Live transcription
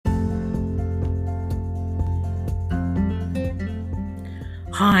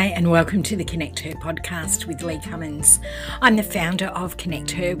Hi, and welcome to the Connect Her podcast with Lee Cummins. I'm the founder of Connect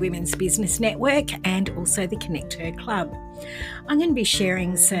Her Women's Business Network and also the Connect Her Club. I'm going to be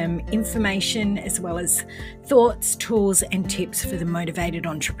sharing some information as well as thoughts, tools, and tips for the motivated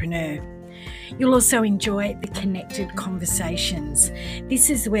entrepreneur. You'll also enjoy the Connected Conversations.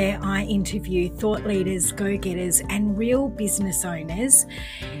 This is where I interview thought leaders, go-getters, and real business owners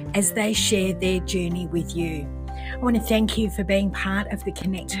as they share their journey with you. I want to thank you for being part of the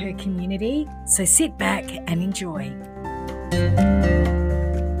Connect Her community, so sit back and enjoy.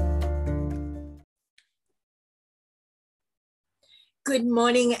 Good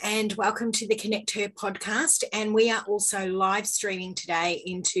morning and welcome to the Connect Her podcast, and we are also live streaming today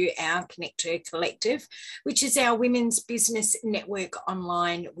into our Connect Her Collective, which is our women's business network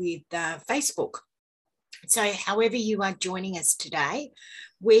online with Facebook. So however you are joining us today,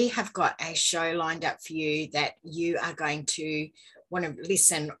 we have got a show lined up for you that you are going to want to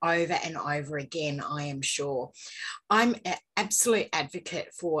listen over and over again, I am sure. I'm an absolute advocate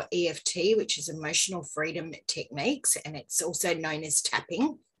for EFT, which is emotional freedom techniques, and it's also known as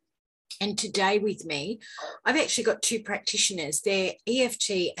tapping. And today with me, I've actually got two practitioners. They're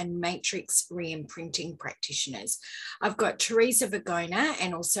EFT and matrix re-imprinting practitioners. I've got Teresa Vagona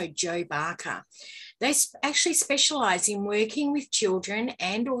and also Joe Barker. They actually specialise in working with children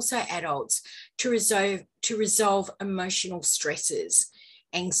and also adults to resolve emotional stresses,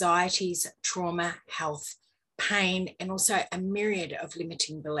 anxieties, trauma, health, pain, and also a myriad of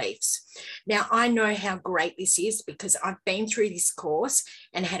limiting beliefs. Now, I know how great this is because I've been through this course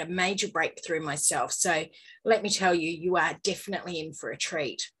and had a major breakthrough myself. So let me tell you, you are definitely in for a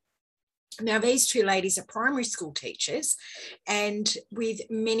treat. Now, these two ladies are primary school teachers and with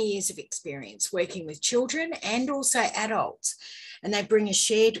many years of experience working with children and also adults. And they bring a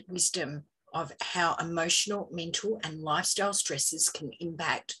shared wisdom of how emotional, mental, and lifestyle stresses can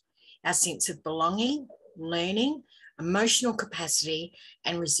impact our sense of belonging, learning, emotional capacity,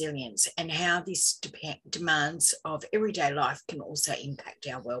 and resilience, and how this demands of everyday life can also impact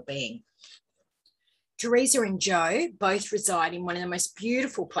our well-being. Teresa and Joe both reside in one of the most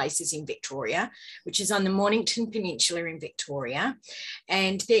beautiful places in Victoria, which is on the Mornington Peninsula in Victoria.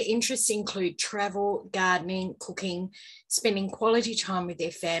 And their interests include travel, gardening, cooking, spending quality time with their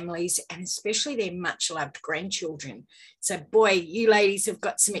families, and especially their much-loved grandchildren. So, boy, you ladies have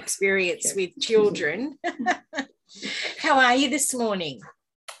got some experience with children. How are you this morning?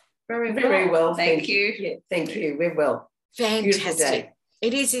 Very well. Thank you. Yeah, thank you. We're well. Fantastic.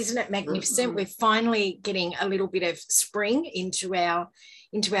 It is, isn't it, magnificent? Mm-hmm. We're finally getting a little bit of spring into our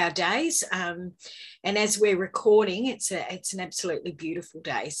days, and as we're recording, it's an absolutely beautiful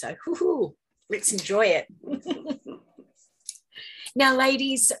day. So, let's enjoy it. Now,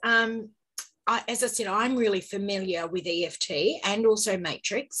 ladies, as I said, I'm really familiar with EFT and also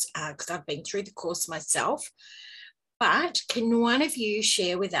Matrix because I've been through the course myself. But can one of you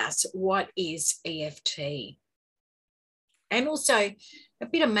share with us what is EFT? And also a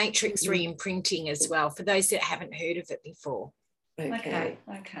bit of matrix re-imprinting as well, for those that haven't heard of it before. Okay.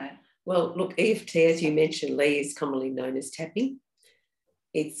 Well, look, EFT, as you mentioned, Lee, is commonly known as tapping.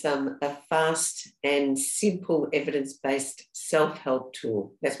 It's a fast and simple evidence-based self-help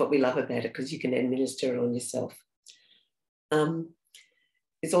tool. That's what we love about it, because you can administer it on yourself.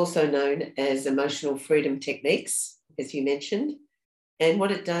 It's also known as emotional freedom techniques, as you mentioned. And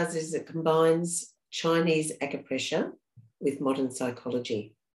what it does is it combines Chinese acupressure with modern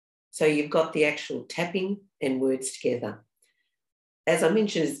psychology. So you've got the actual tapping and words together. As I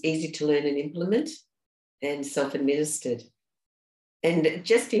mentioned, it's easy to learn and implement and self-administered. And it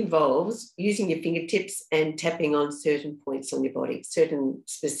just involves using your fingertips and tapping on certain points on your body, certain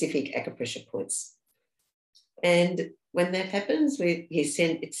specific acupressure points. And when that happens,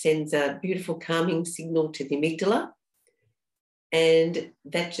 it sends a beautiful calming signal to the amygdala, and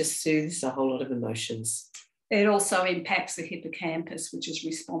that just soothes a whole lot of emotions. It also impacts the hippocampus, which is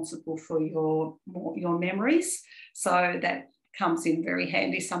responsible for your memories. So that comes in very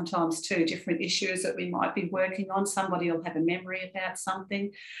handy sometimes too, different issues that we might be working on. Somebody will have a memory about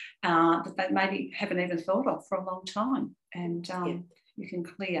something that they maybe haven't even thought of for a long time, and you can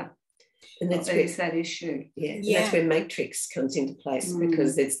clear that issue. Yeah, and that's where Matrix comes into place,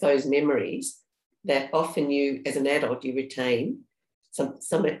 because it's those memories that often you, as an adult, you retain.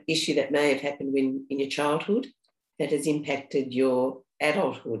 Some issue that may have happened in your childhood that has impacted your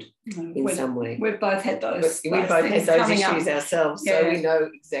adulthood in some way. We've both had those. We both had those issues ourselves, so we know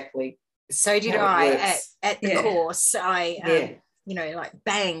exactly. So did I at the course. you know, like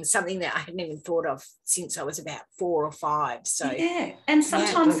bang, something that I hadn't even thought of since I was about 4 or 5. So yeah, and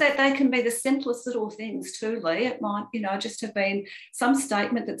sometimes that they can be the simplest little things too, Lee. It might, you know, just have been some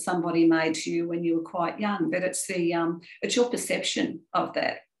statement that somebody made to you when you were quite young, but it's your perception of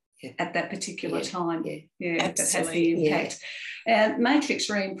that at that particular time. That has the impact. And matrix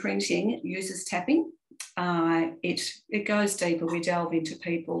reimprinting uses tapping. It goes deeper. We delve into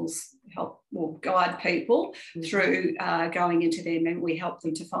people's help or guide people through going into their memory. We help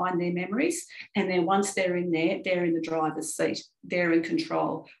them to find their memories, and then once they're in there, they're in the driver's seat. They're in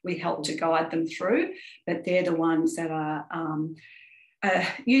control. We help to guide them through, but they're the ones that are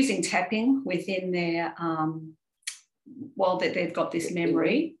using tapping within their while that they've got this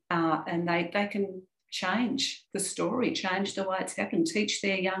memory, and they can change the story, change the way it's happened, teach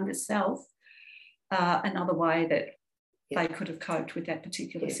their younger self another way that they could have coped with that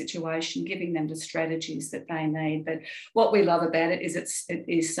particular situation, giving them the strategies that they need. But what we love about it is it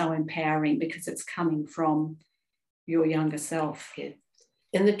is so empowering because it's coming from your younger self. Yeah.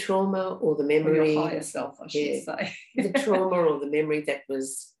 And the trauma or the memory. Or your higher self, I should say. The trauma or the memory that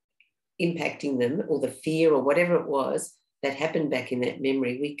was impacting them, or the fear or whatever it was that happened back in that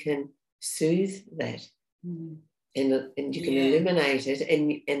memory, we can soothe that and you can eliminate it,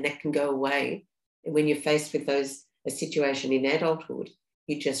 and that can go away. And when you're faced with a situation in adulthood,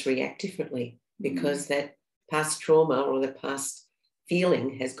 you just react differently because that past trauma or the past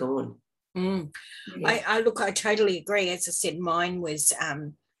feeling has gone. I totally agree. As I said, mine was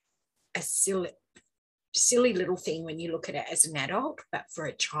a silly little thing when you look at it as an adult, but for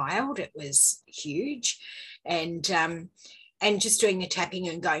a child it was huge. And just doing the tapping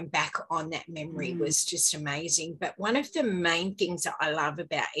and going back on that memory was just amazing. But one of the main things that I love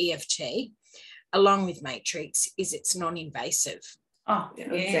about EFT, along with Matrix, is it's non-invasive. Oh,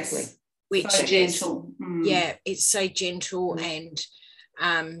 yes. Exactly. Which so is gentle. It's so gentle,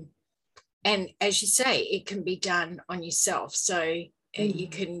 and as you say, it can be done on yourself. So you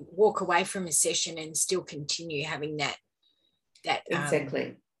can walk away from a session and still continue having that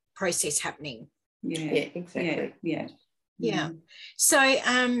exactly process happening. Yeah, exactly. Yeah. So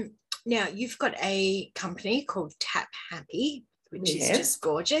now you've got a company called Tap Happy, which is just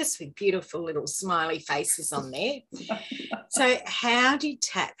gorgeous with beautiful little smiley faces on there. So how did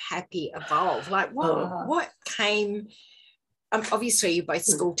Tap Happy evolve? Like what came? Obviously, you're both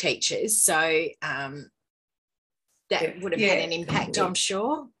school teachers, so that would have had an impact, I'm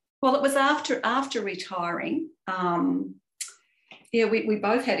sure. Well, it was after retiring. We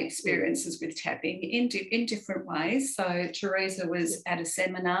both had experiences with tapping in different ways. So Teresa was at a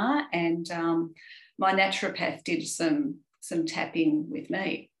seminar, and my naturopath did some tapping with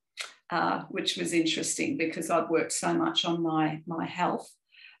me, which was interesting because I'd worked so much on my health,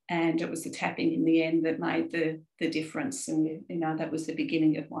 and it was the tapping in the end that made the difference. And, you know, that was the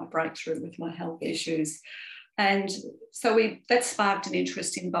beginning of my breakthrough with my health issues. And so that sparked an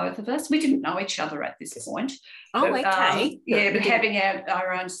interest in both of us. We didn't know each other at this point. Oh, but, okay. But having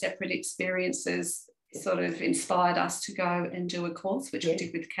our own separate experiences sort of inspired us to go and do a course, which we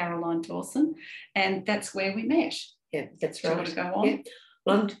did with Caroline Dawson. And that's where we met. Yeah, that's right. Do you want to go on? Yeah.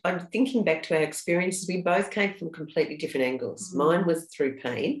 Well, I'm thinking back to our experiences. We both came from completely different angles. Mine was through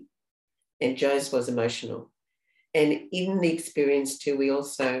pain and Jo's was emotional. And in the experience too, we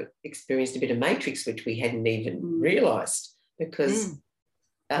also experienced a bit of matrix, which we hadn't even realised, because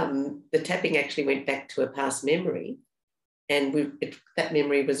the tapping actually went back to a past memory, and that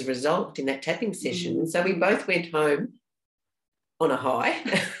memory was resolved in that tapping session. And so we both went home on a high.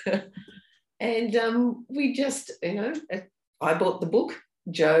 And we just, you know, I bought the book.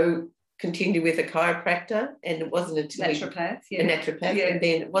 Jo continued with a chiropractor, and it wasn't until a naturopath, and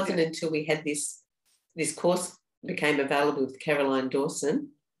then it wasn't until we had this course became available with Caroline Dawson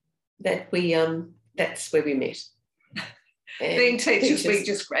that we that's where we met. Being teachers, we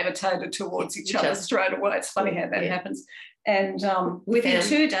just gravitated towards each other straight away. It's funny how that happens. And within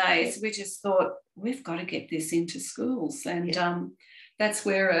 2 days, we just thought, we've got to get this into schools. And that's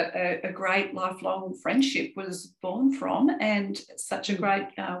where a great lifelong friendship was born from, and such a great,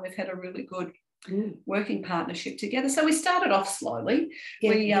 we've had a really good working partnership together. So we started off slowly.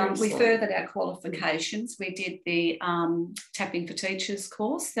 We furthered our qualifications. We did the Tapping for Teachers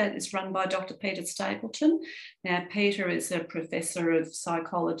course that is run by Dr. Peter Stapleton. Now, Peter is a professor of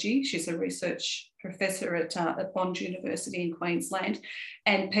psychology. She's a research professor at Bond University in Queensland,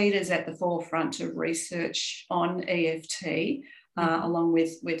 and Peter's at the forefront of research on EFT. Along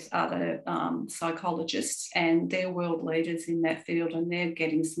with other psychologists, and they're world leaders in that field, and they're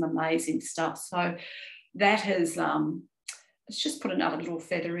getting some amazing stuff. So that has it's just put another little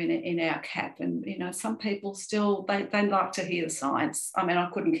feather in our cap. And, you know, some people still, they like to hear the science. I mean, I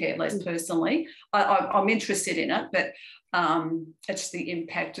couldn't care less personally. I'm interested in it, but it's the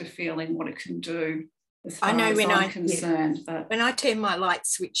impact of feeling what it can do as far as I'm concerned. But when I turn my light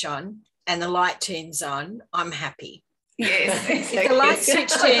switch on and the light turns on, I'm happy. Yes. If the light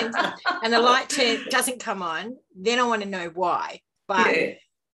switch turns and the light doesn't come on, then I want to know why. But,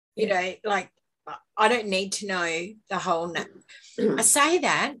 you know, like, I don't need to know the whole. I say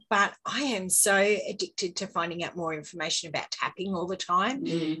that, but I am so addicted to finding out more information about tapping all the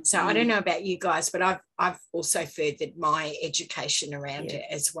time. So I don't know about you guys, but I've also furthered my education around it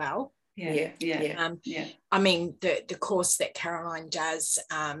as well. I mean, the course that Caroline does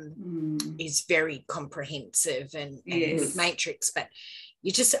is very comprehensive and with Matrix, but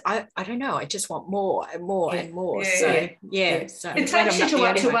you just, I don't know, I just want more and more and more. So it takes you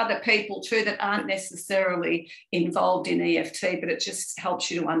to other people too that aren't necessarily involved in EFT, but it just helps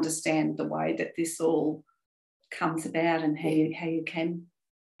you to understand the way that this all comes about and how you can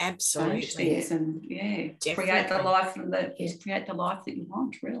change things and create the life that you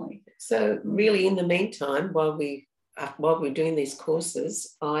want, really. So really, in the meantime, while we're doing these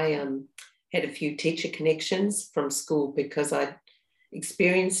courses, I had a few teacher connections from school because I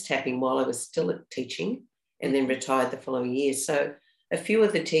experienced tapping while I was still at teaching and then retired the following year. So a few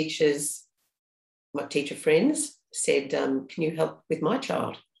of the teachers, my teacher friends, said, can you help with my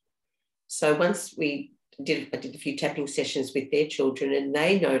child? So once I did a few tapping sessions with their children and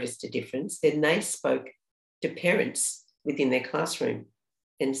they noticed a difference, then they spoke to parents within their classroom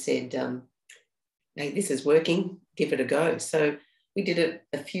and said, hey, this is working, give it a go. So we did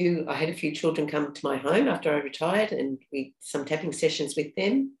I had a few children come to my home after I retired and we did some tapping sessions with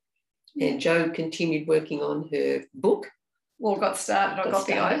them. And Jo continued working on her book. Well, got started. I got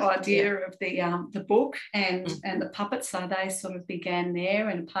the idea of the book and the puppet, so they sort of began there.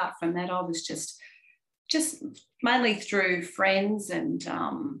 And apart from that, I was just mainly through friends and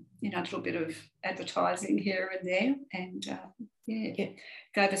you know, a little bit of advertising here and there, and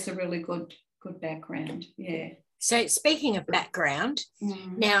gave us a really good background. Yeah. So speaking of background,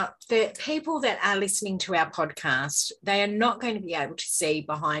 now the people that are listening to our podcast, they are not going to be able to see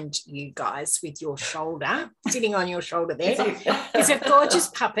behind you guys with your shoulder, sitting on your shoulder there. It's a gorgeous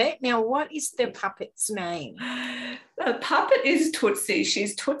puppet. Now, what is the puppet's name? The puppet is Tootsie.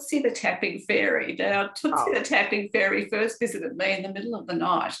 She's Tootsie the Tapping Fairy. Now, Tootsie the Tapping Fairy first visited me in the middle of the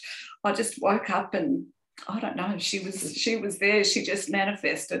night. I just woke up and I don't know, she was there. She just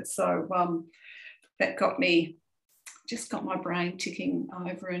manifested. So that got my brain ticking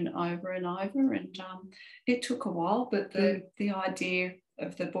over and over and over, and it took a while, but the idea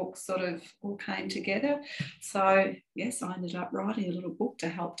of the book sort of all came together. So yes, I ended up writing a little book to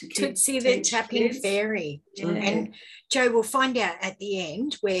help to Tootsie the Tapping Fairy. And Jo, we'll find out at the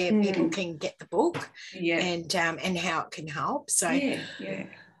end where people can get the book and how it can help. So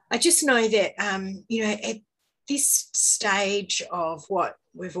I just know that you know, at this stage of what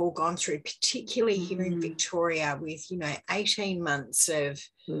we've all gone through, particularly here in Victoria, with, you know, 18 months of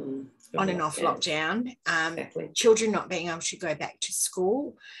on and off lockdown, children not being able to go back to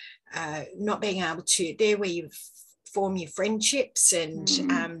school, not being able to, there where you form your friendships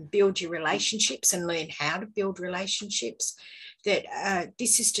and build your relationships and learn how to build relationships, that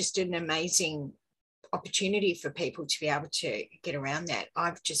this is just an amazing opportunity for people to be able to get around that.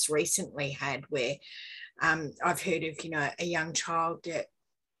 I've just recently had where I've heard of, you know, a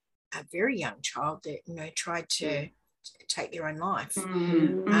very young child that, you know, tried to take their own life.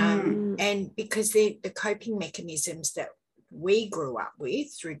 And because the coping mechanisms that we grew up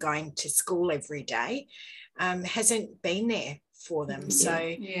with through going to school every day hasn't been there for them. So,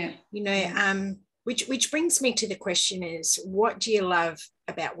 you know, which brings me to the question is, what do you love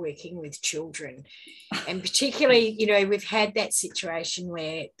about working with children? And particularly, you know, we've had that situation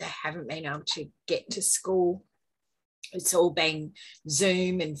where they haven't been able to get to school. It's all been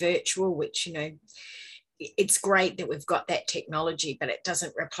Zoom and virtual, which, you know, it's great that we've got that technology, but it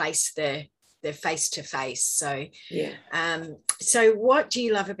doesn't replace the face-to-face. So, so what do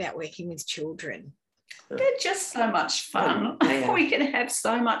you love about working with children? They're just so much fun. We can have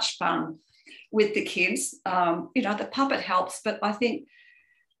so much fun with the kids. You know, the puppet helps, but I think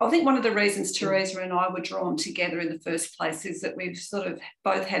one of the reasons Teresa and I were drawn together in the first place is that we've sort of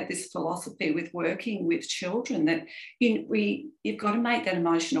both had this philosophy with working with children that you've got to make that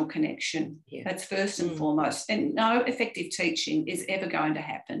emotional connection. That's first and foremost. And no effective teaching is ever going to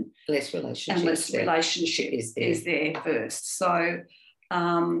happen unless relationship is there first. So,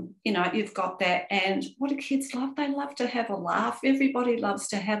 you know, you've got that. And what do kids love? They love to have a laugh. Everybody loves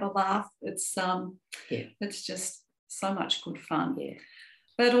to have a laugh. It's just so much good fun. Yeah.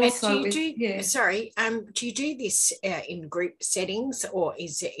 But also, do you do this in group settings, or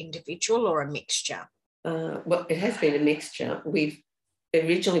is it individual or a mixture? Well, it has been a mixture.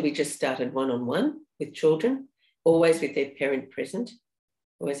 Originally we just started one-on-one with children, always with their parent present,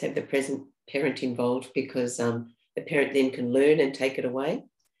 always have the present parent involved, because the parent then can learn and take it away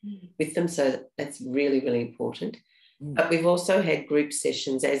with them. So that's really, really important. But we've also had group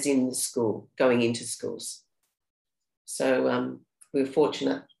sessions, as in the school, going into schools. So we were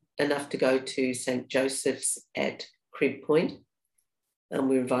fortunate enough to go to St. Joseph's at Crib Point. We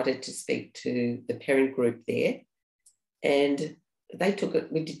were invited to speak to the parent group there, and they took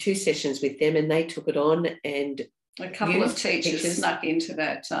it. We did 2 sessions with them, and they took it on, and a couple of teachers snuck into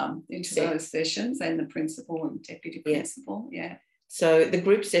that those sessions, and the principal and deputy principal. Yeah. So the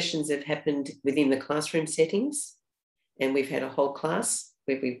group sessions have happened within the classroom settings, and we've had a whole class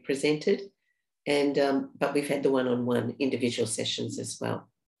where we've presented, and but we've had the one-on-one individual sessions as well.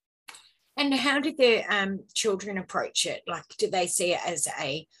 And how did the children approach it? Like, do they see it as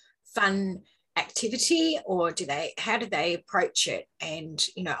a fun activity, or how do they approach it? And,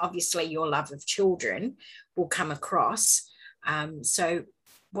 you know, obviously your love of children will come across. So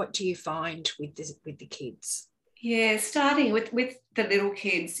what do you find with the kids? Yeah, starting with the little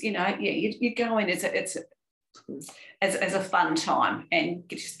kids, you know, you go in as a fun time, and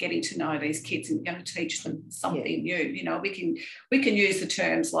just getting to know these kids and going to teach them something new. You know, we can use the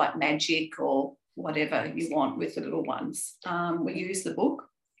terms like magic or whatever you want with the little ones. We use the book.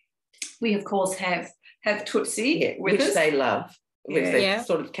 We of course have Tootsie with which us. They love, which they're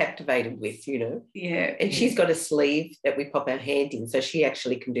sort of captivated with, you know. Yeah, and she's got a sleeve that we pop our hand in, so she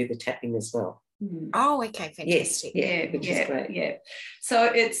actually can do the tapping as well. Oh, okay, fantastic. Yes, which is great. Yeah,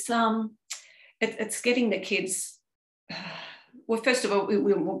 so it's getting the kids. Well, first of all, we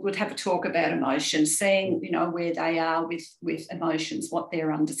would have a talk about emotions, seeing, you know, where they are with emotions, what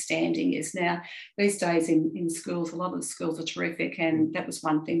their understanding is. Now, these days in schools, a lot of the schools are terrific, and that was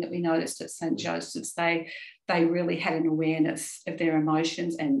one thing that we noticed at St. Joseph's. They really had an awareness of their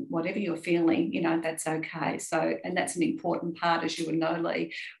emotions, and whatever you're feeling, you know, that's okay. So, and that's an important part, as you would know,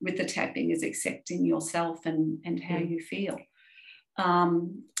 Lee, with the tapping, is accepting yourself and how you feel.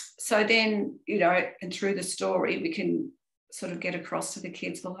 So then, you know, and through the story, we can sort of get across to the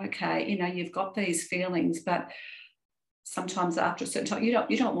kids, well, okay, you know, you've got these feelings, but sometimes after a certain time, you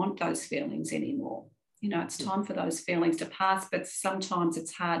don't want those feelings anymore. You know, it's time for those feelings to pass, but sometimes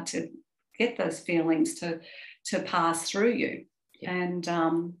it's hard to get those feelings to pass through you. And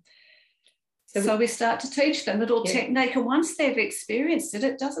so we start to teach them a little technique, and once they've experienced it,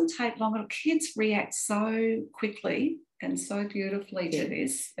 it doesn't take long. Kids react so quickly and so beautifully to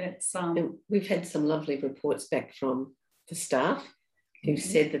this. It's we've had some lovely reports back from the staff who've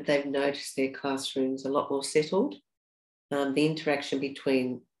said that they've noticed their classrooms a lot more settled. The interaction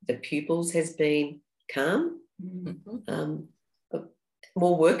between the pupils has been calm.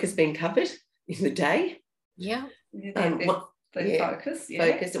 More work has been covered in the day. Yeah. Focus.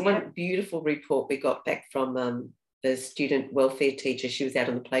 And one beautiful report we got back from the student welfare teacher. She was out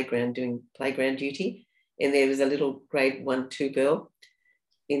on the playground doing playground duty, and there was a little grade 1-2 girl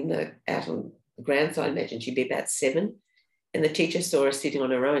out on the ground, so I imagine she'd be about 7. And the teacher saw her sitting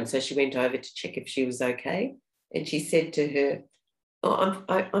on her own, so she went over to check if she was okay. And she said to her, "Oh,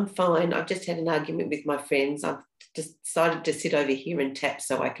 I'm fine. I've just had an argument with my friends. I've just decided to sit over here and tap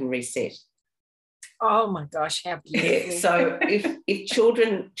so I can reset." Oh my gosh, how beautiful! Yeah, so if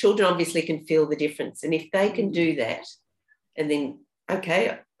children obviously can feel the difference, and if they can do that, and then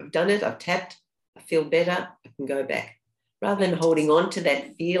okay, I've done it, I've tapped, I feel better, I can go back, rather than holding on to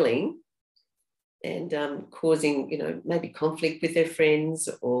that feeling and causing, you know, maybe conflict with their friends,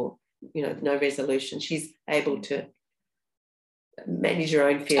 or, you know, no resolution. She's able to manage her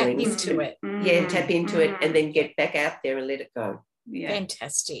own feelings. Tap into it. Yeah, tap into it, and then get back out there and let it go. Yeah.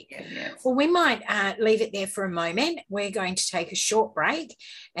 Fantastic. Yeah. Well, we might leave it there for a moment. We're going to take a short break,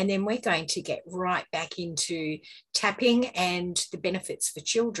 and then we're going to get right back into tapping and the benefits for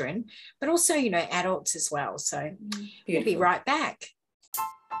children, but also, you know, adults as well. So We'll be right back.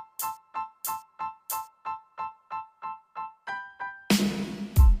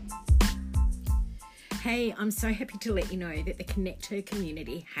 Hey, I'm so happy to let you know that the Connect Her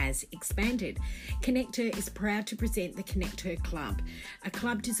community has expanded. Connect Her is proud to present the Connect Her Club, a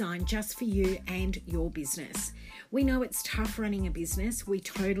club designed just for you and your business. We know it's tough running a business. We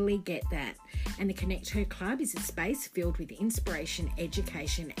totally get that. And the Connect Her Club is a space filled with inspiration,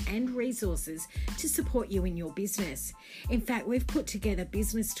 education, and resources to support you in your business. In fact, we've put together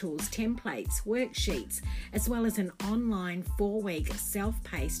business tools, templates, worksheets, as well as an online 4-week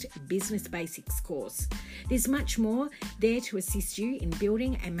self-paced business basics course. There's much more there to assist you in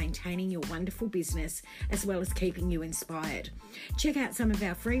building and maintaining your wonderful business, as well as keeping you inspired. Check out some of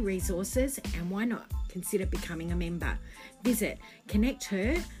our free resources, and why not consider becoming a member? Visit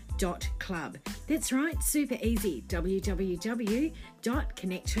connecther.club. That's right, super easy,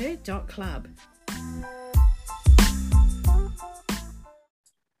 www.connecther.club.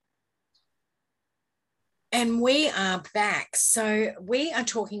 And we are back. So we are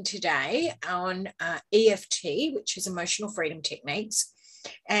talking today on EFT, which is Emotional Freedom Techniques,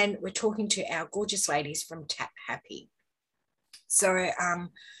 and we're talking to our gorgeous ladies from Tap Happy. So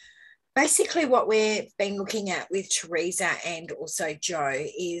basically what we've been looking at with Teresa and also Jo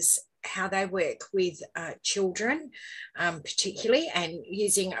is how they work with children, particularly, and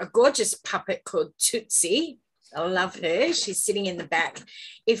using a gorgeous puppet called Tootsie. I love her. She's sitting in the back.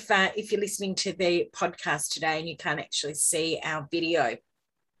 If you're listening to the podcast today and you can't actually see our video,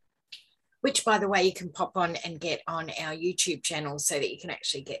 which, by the way, you can pop on and get on our YouTube channel so that you can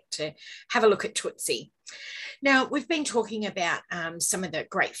actually get to have a look at Tootsie. Now, we've been talking about some of the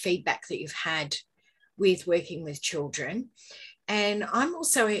great feedback that you've had with working with children. And I'm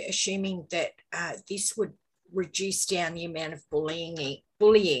also assuming that this would reduce down the amount of bullying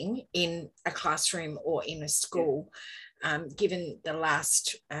in a classroom or in a school, given the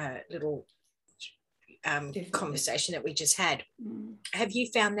last little conversation that we just had. Have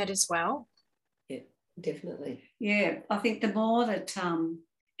you found that as well? Yeah, definitely. Yeah, I think the more that,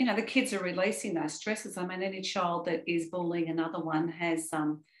 the kids are releasing those stresses. I mean, any child that is bullying another one has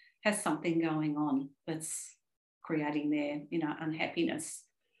something going on that's creating their, unhappiness,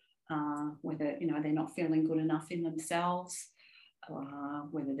 whether, they're not feeling good enough in themselves,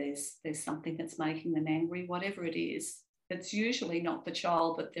 whether there's something that's making them angry, whatever it is. It's usually not the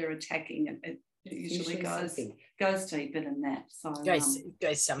child that they're attacking. It usually goes deeper than that. So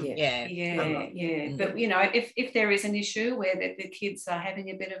goes some yeah. But if there is an issue where the kids are having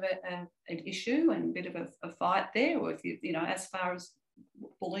a bit of an issue and a bit of a fight there, or if as far as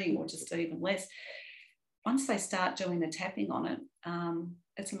bullying or just even less, once they start doing the tapping on it,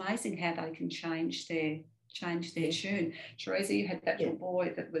 it's amazing how they can change their tune. Teresa, you had that little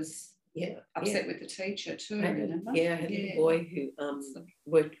boy that was upset with the teacher too. Remember? Yeah, I had a little boy who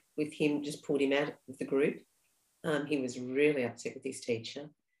worked with him, just pulled him out of the group. He was really upset with his teacher.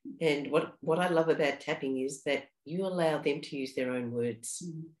 And what I love about tapping is that you allow them to use their own words.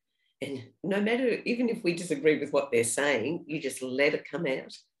 And no matter, even if we disagree with what they're saying, you just let it come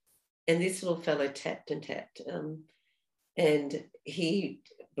out. And this little fellow tapped and tapped. And he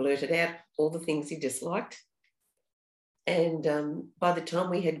blurted out all the things he disliked. And by the time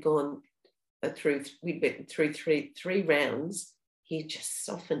we had gone through three rounds, he just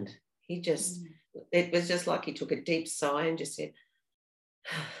softened. It was just like he took a deep sigh and just said,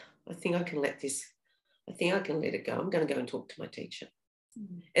 I think I can let it go. I'm going to go and talk to my teacher.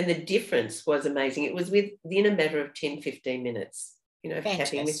 And the difference was amazing. It was within a matter of 10, 15 minutes,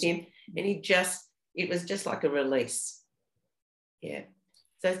 tapping with him. And it was just like a release. Yeah.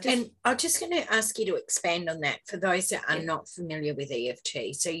 So and I'm just going to ask you to expand on that for those that are not familiar with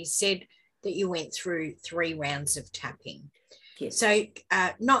EFT. So you said that you went through 3 rounds of tapping. Yes. So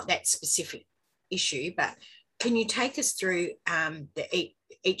not that specific issue, but can you take us through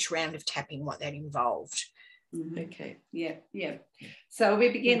each round of tapping, what that involved? Okay. Yeah. So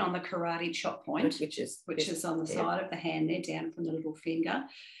we begin on the karate chop point, which is on the side of the hand there, down from the little finger.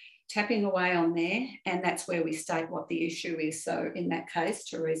 Tapping away on there, and that's where we state what the issue is. So in that case,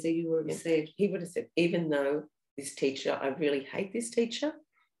 Teresa, you would have said... He would have said, even though this teacher, I really hate this teacher,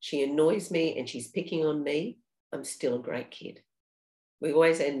 she annoys me and she's picking on me, I'm still a great kid. We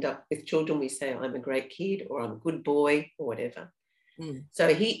always end up with children, we say, I'm a great kid, or I'm a good boy, or whatever. So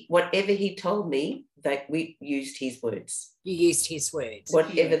whatever he told me, that we used his words. You used his words.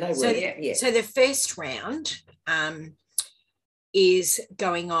 Whatever they were. So the first round... is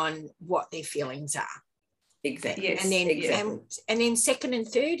going on what their feelings are. Exactly. Yes, and then exactly. And then second and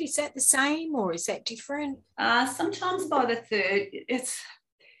third, is that the same or is that different? Sometimes by the third,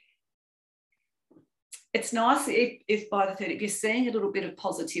 it's nice if by the third, if you're seeing a little bit of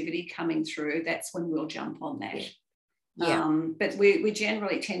positivity coming through, that's when we'll jump on that. Yeah. But we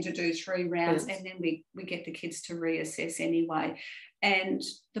generally tend to do 3 rounds, and then we get the kids to reassess anyway. And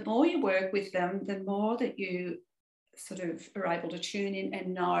the more you work with them, the more that you sort of are able to tune in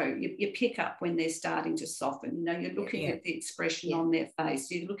and know. You pick up when they're starting to soften. You're looking at the expression on their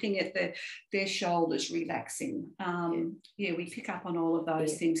face. You're looking at their shoulders relaxing. We pick up on all of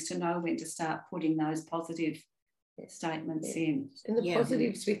those things to know when to start putting those positive statements in. And the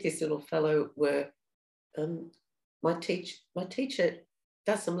positives with this little fellow were my teacher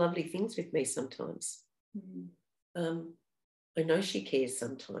does some lovely things with me sometimes. I know she cares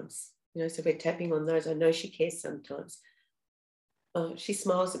sometimes. So we're tapping on those. I know she cares sometimes. She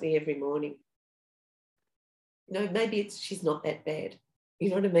smiles at me every morning. Maybe she's not that bad. You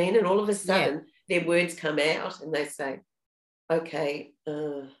know what I mean? And all of a sudden, their words come out and they say, okay,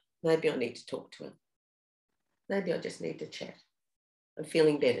 maybe I need to talk to her. Maybe I just need to chat. I'm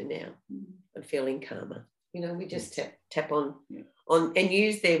feeling better now. I'm feeling calmer. We just tap on and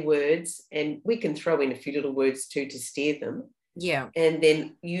use their words, and we can throw in a few little words too to steer them. Yeah. And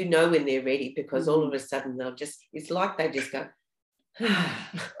then when they're ready, because all of a sudden it's like they just go,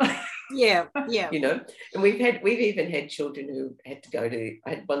 yeah. And we've even had children who had to go to, I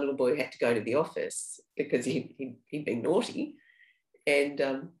had one little boy who had to go to the office because he'd been naughty, and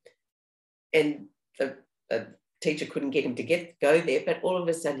the teacher couldn't get him to go there, but all of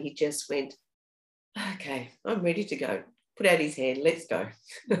a sudden he just went, okay, I'm ready to go. Put out his hand, let's go.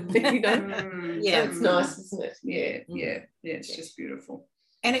 Yeah, so it's nice, isn't it? Yeah, it's just beautiful.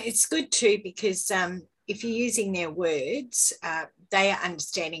 And it's good too, because if you're using their words, they are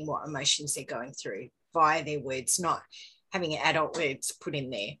understanding what emotions they're going through via their words, not having adult words put in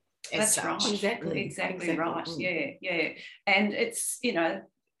there. That's such. Right. Exactly right. Yeah. And it's,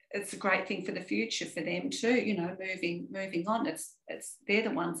 it's a great thing for the future for them too, moving on. They're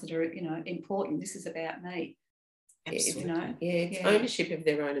the ones that are, important. This is about me. Absolutely. It's ownership of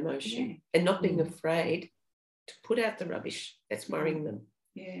their own emotion and not being afraid to put out the rubbish that's worrying them.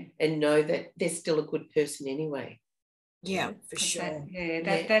 Yeah. And know that they're still a good person anyway. Yeah, for sure.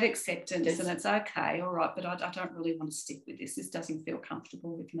 That acceptance, and it's okay, all right, but I don't really want to stick with this. This doesn't feel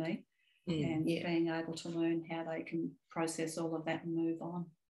comfortable with me. And being able to learn how they can process all of that and move on.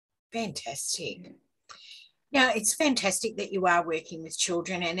 Fantastic. Yeah. Now, it's fantastic that you are working with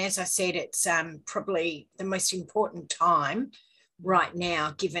children, and as I said, it's probably the most important time right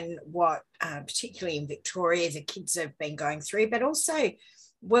now, given what, particularly in Victoria, the kids have been going through, but also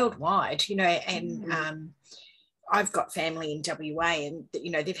worldwide, and I've got family in WA, and,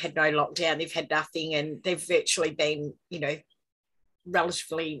 they've had no lockdown, they've had nothing, and they've virtually been,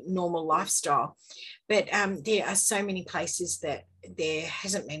 relatively normal lifestyle. But there are so many places that there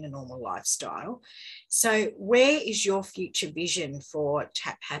hasn't been a normal lifestyle. So where is your future vision for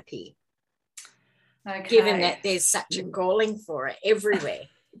Tap Happy? Okay. Given that there's such a calling for it everywhere.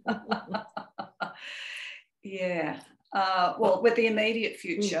 Well, with the immediate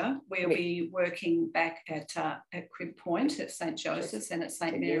future, we'll be working back at Crib Point at St Joseph's and at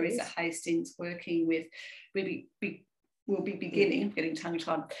St Mary's at Hastings, working with, we'll be beginning, getting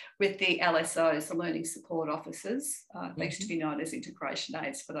tongue-tied, with the LSOs, the Learning Support Officers. They used to be known as integration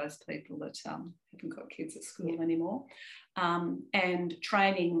aides for those people that haven't got kids at school anymore, and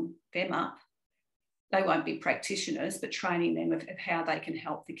training them up. They won't be practitioners, but training them of how they can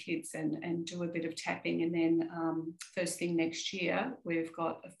help the kids and do a bit of tapping. And then first thing next year, we've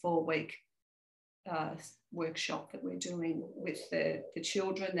got a 4-week workshop that we're doing with the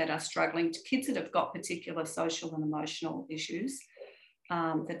children that are struggling, kids that have got particular social and emotional issues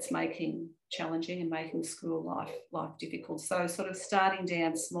that's challenging and making school life difficult. So sort of starting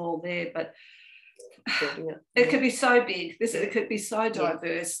down small there, but it could be so big. It could be so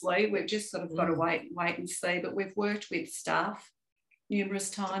diversely. We've just sort of got to wait and see. But we've worked with staff numerous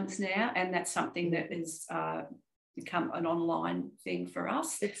times now, and that's something that has become an online thing for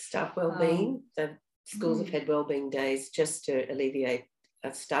us. It's staff wellbeing. The schools have had wellbeing days just to alleviate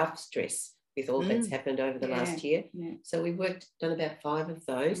staff stress with all that's happened over the last year. Yeah. So we've done about 5 of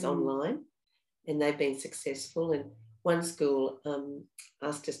those online, and they've been successful. And one school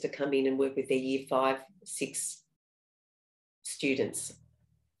asked us to come in and work with their year 5, 6 students.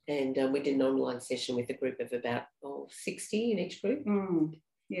 And we did an online session with a group of about 60 in each group.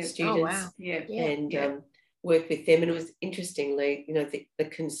 Students. Oh, wow. And work with them. And it was interestingly, the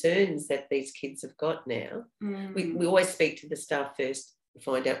concerns that these kids have got now. We always speak to the staff first and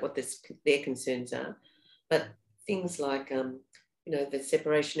find out what their concerns are. But things like, the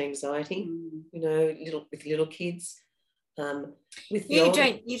separation anxiety, with little kids. You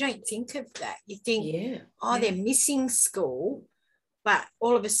don't think of that. You think, they're missing school, but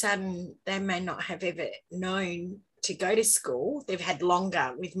all of a sudden they may not have ever known to go to school. They've had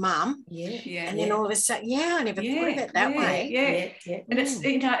longer with mum. And then all of a sudden, I never thought of it that way. And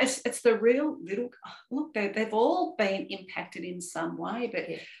it's the real little, look, they've all been impacted in some way, but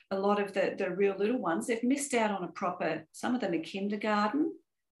a lot of the real little ones, they've missed out on some of them are kindergarten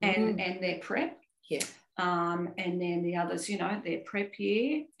and their prep. And then the others, their prep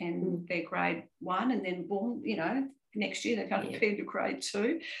year and their grade 1, and then born, next year, they're going to be into grade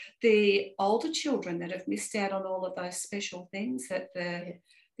 2. The older children that have missed out on all of those special things that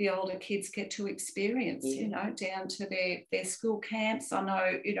the older kids get to experience, you know, down to their school camps. I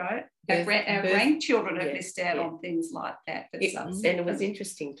know, you know, our grandchildren have missed out on things like that. And it was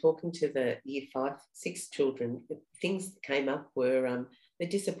interesting talking to the year 5, 6 children. The things that came up were the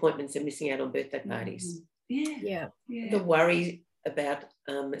disappointments of missing out on birthday parties. Yeah. The worry about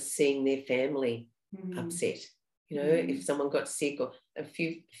seeing their family upset. You know, if someone got sick, or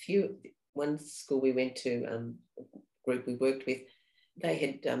one school we went to, a group we worked with, they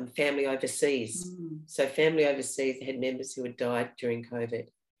had family overseas. So family overseas had members who had died during COVID,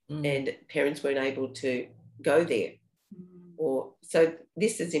 and parents weren't able to go there. So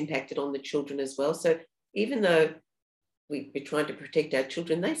this has impacted on the children as well. So even though we're trying to protect our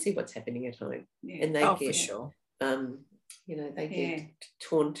children, they see what's happening at home, and they get, for sure. You know, they get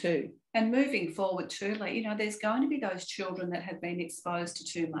torn too. And moving forward too, like, you know, there's going to be those children that have been exposed to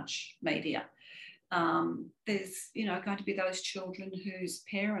too much media. There's, you know, going to be those children whose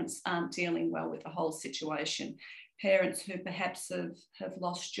parents aren't dealing well with the whole situation, parents who perhaps have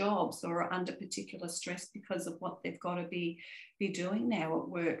lost jobs or are under particular stress because of what they've got to be doing now at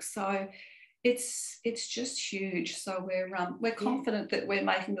work. So it's just huge. So we're confident that we're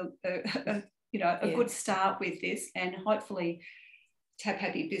making a good start with this, and hopefully Tap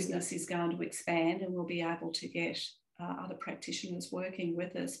Happy Business is going to expand, and we'll be able to get other practitioners working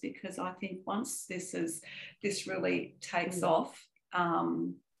with us, because I think once this really takes off, I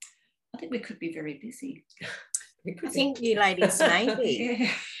think we could be very busy. I think you ladies may be,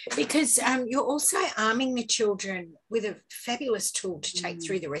 because you're also arming the children with a fabulous tool to take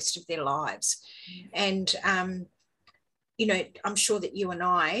through the rest of their lives. And, you know, I'm sure that you and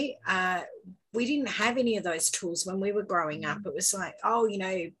I, we didn't have any of those tools when we were growing up. It was like, oh, you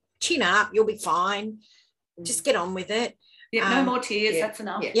know, chin up, you'll be fine. Just get on with it. No more tears, that's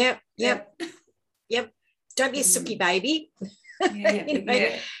enough. Yep. Don't be a sookie baby. You know?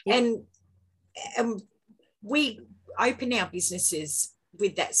 And we open our businesses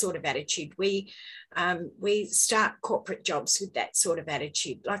with that sort of attitude. We start corporate jobs with that sort of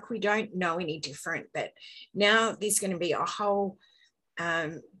attitude. Like, we don't know any different, but now there's going to be a whole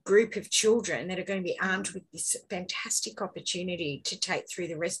group of children that are going to be armed with this fantastic opportunity to take through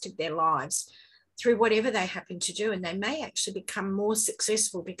the rest of their lives through whatever they happen to do, and they may actually become more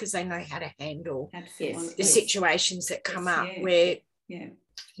successful because they know how to handle the situations that come up where, you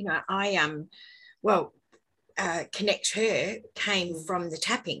know, Connect Her came from the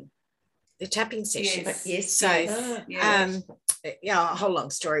tapping session. A whole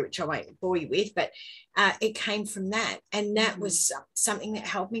long story, which I won't bore you with, but it came from that. And that was something that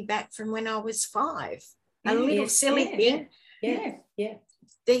held me back from when I was 5. A little silly thing.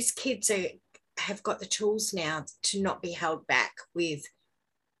 These kids have got the tools now to not be held back with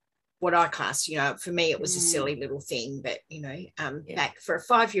what I class, you know, for me it was a silly little thing, but, you know, back for a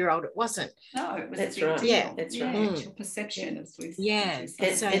 5-year-old it wasn't. No, it was that's right. That's right. It's your perception, as we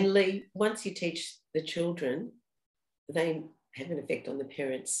and Lee, once you teach the children, they have an effect on the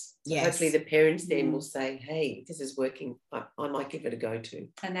parents. So hopefully the parents then will say, hey, this is working, I might give it a go too.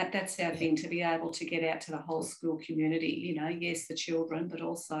 And that's our thing, to be able to get out to the whole school community, you know, yes, the children, but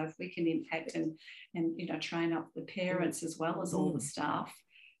also if we can impact and you know, train up the parents as well as all the staff,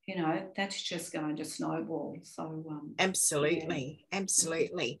 you know, that's just going to snowball. So absolutely. And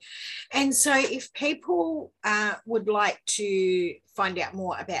so if people would like to find out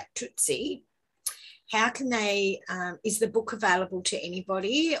more about Tootsie, how can they, is the book available to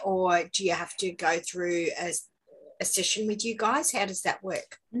anybody, or do you have to go through a session with you guys? How does that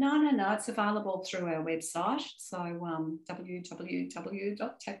work? No, it's available through our website. So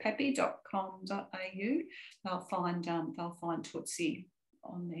www.taphappy.com.au. They'll find Tootsie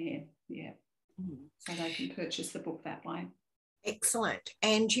on there, so they can purchase the book that way. Excellent.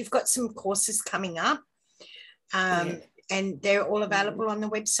 And you've got some courses coming up, and they're all available on the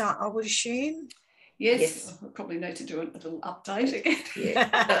website, I would assume. Yes. I probably need to do a little update again.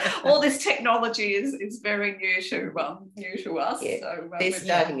 All this technology is very new to us. So they're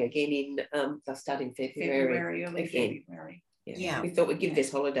starting again in they'll start in February, early February. We thought we'd give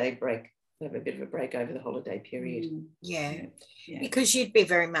this holiday break. Have a bit of a break over the holiday period. Because you'd be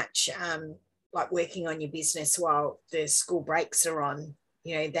very much like working on your business while the school breaks are on.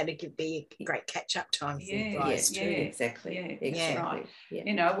 You know, that could be a great catch-up time for you guys too. Exactly. Right.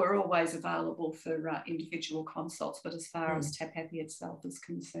 You know, we're always available for individual consults, but as far as Tap Happy itself is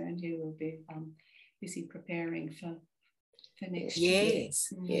concerned, you will be busy preparing for next year.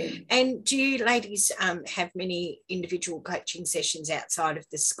 And do you ladies have many individual coaching sessions outside of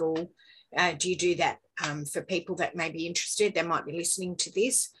the school do you do that for people that may be interested, that might be listening to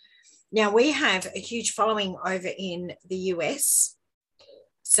this? Now, we have a huge following over in the US.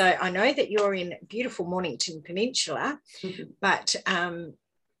 So I know that you're in beautiful Mornington Peninsula, but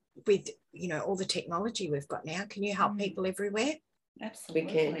with, you know, all the technology we've got now, can you help people everywhere? Absolutely.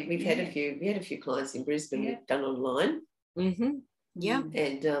 We can. We've had a few. We had a few clients in Brisbane we've done online. Yeah.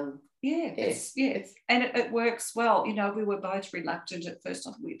 And and it works well. You know, we were both reluctant at first.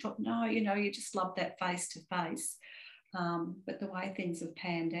 We thought, no, you know, you just love that face to face. But the way things have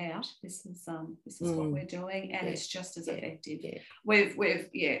panned out, this is what we're doing, and it's just as effective. We've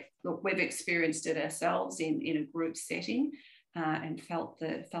experienced it ourselves in a group setting, and felt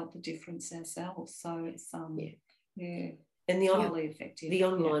the difference ourselves. So it's and the highly effective. The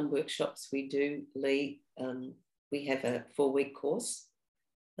online workshops we do, Lee, we have a 4-week course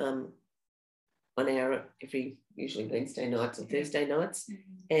on our usually Wednesday nights or Thursday nights,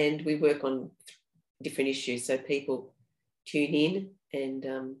 and we work on different issues. So people tune in and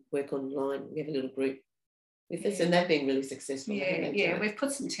work online. We have a little group with us, and they've been really successful. We've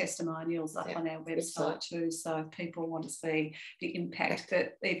put some testimonials up on our website too, so if people want to see the impact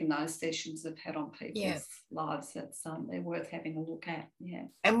that even those sessions have had on people's lives, that's they're worth having a look at.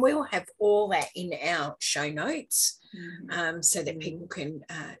 And we'll have all that in our show notes, so that people can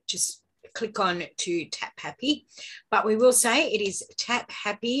just click on to Tap Happy. But we will say it is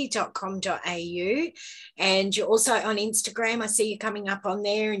taphappy.com.au, and you're also on Instagram. I see you coming up on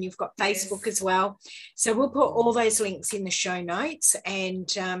there, and you've got Facebook as well. So we'll put all those links in the show notes. And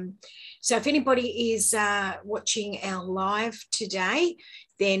so if anybody is watching our live today,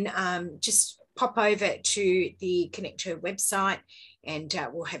 then just pop over to the Connect Her website, and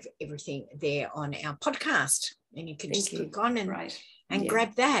we'll have everything there on our podcast, and you can just click on and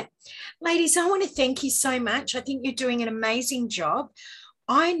grab that. Ladies, I want to thank you so much. I think you're doing an amazing job.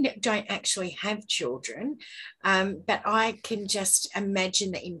 I don't actually have children, but I can just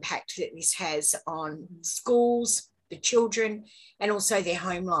imagine the impact that this has on schools, the children, and also their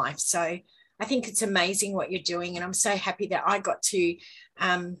home life. So I think it's amazing what you're doing, and I'm so happy that I got to,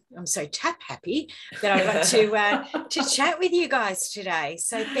 I'm so tap happy that I got to chat with you guys today.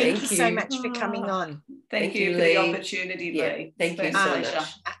 So thank you so much for coming on. Thank you for the opportunity, Lee. Thank you so much.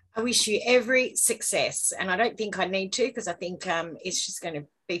 I wish you every success, and I don't think I need to, because I think it's just going to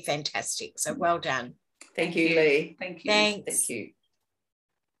be fantastic. So well done. Thank you, Lee. Thank you. Thanks. Thank you.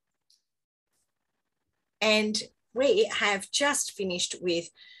 And we have just finished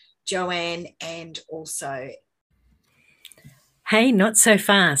with Joanne and also... Hey, not so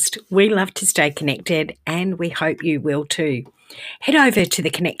fast. We love to stay connected, and we hope you will too. Head over to the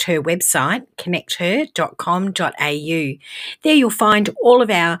Connect Her website, connecther.com.au. There you'll find all of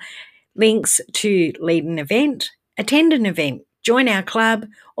our links to lead an event, attend an event, join our club,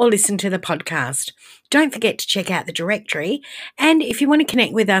 or listen to the podcast. Don't forget to check out the directory, and if you want to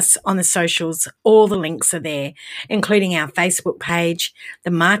connect with us on the socials, all the links are there, including our Facebook page,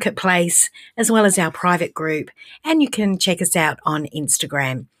 the marketplace, as well as our private group, and you can check us out on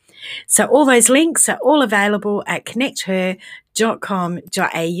Instagram. So all those links are all available at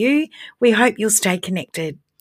connecther.com.au. We hope you'll stay connected.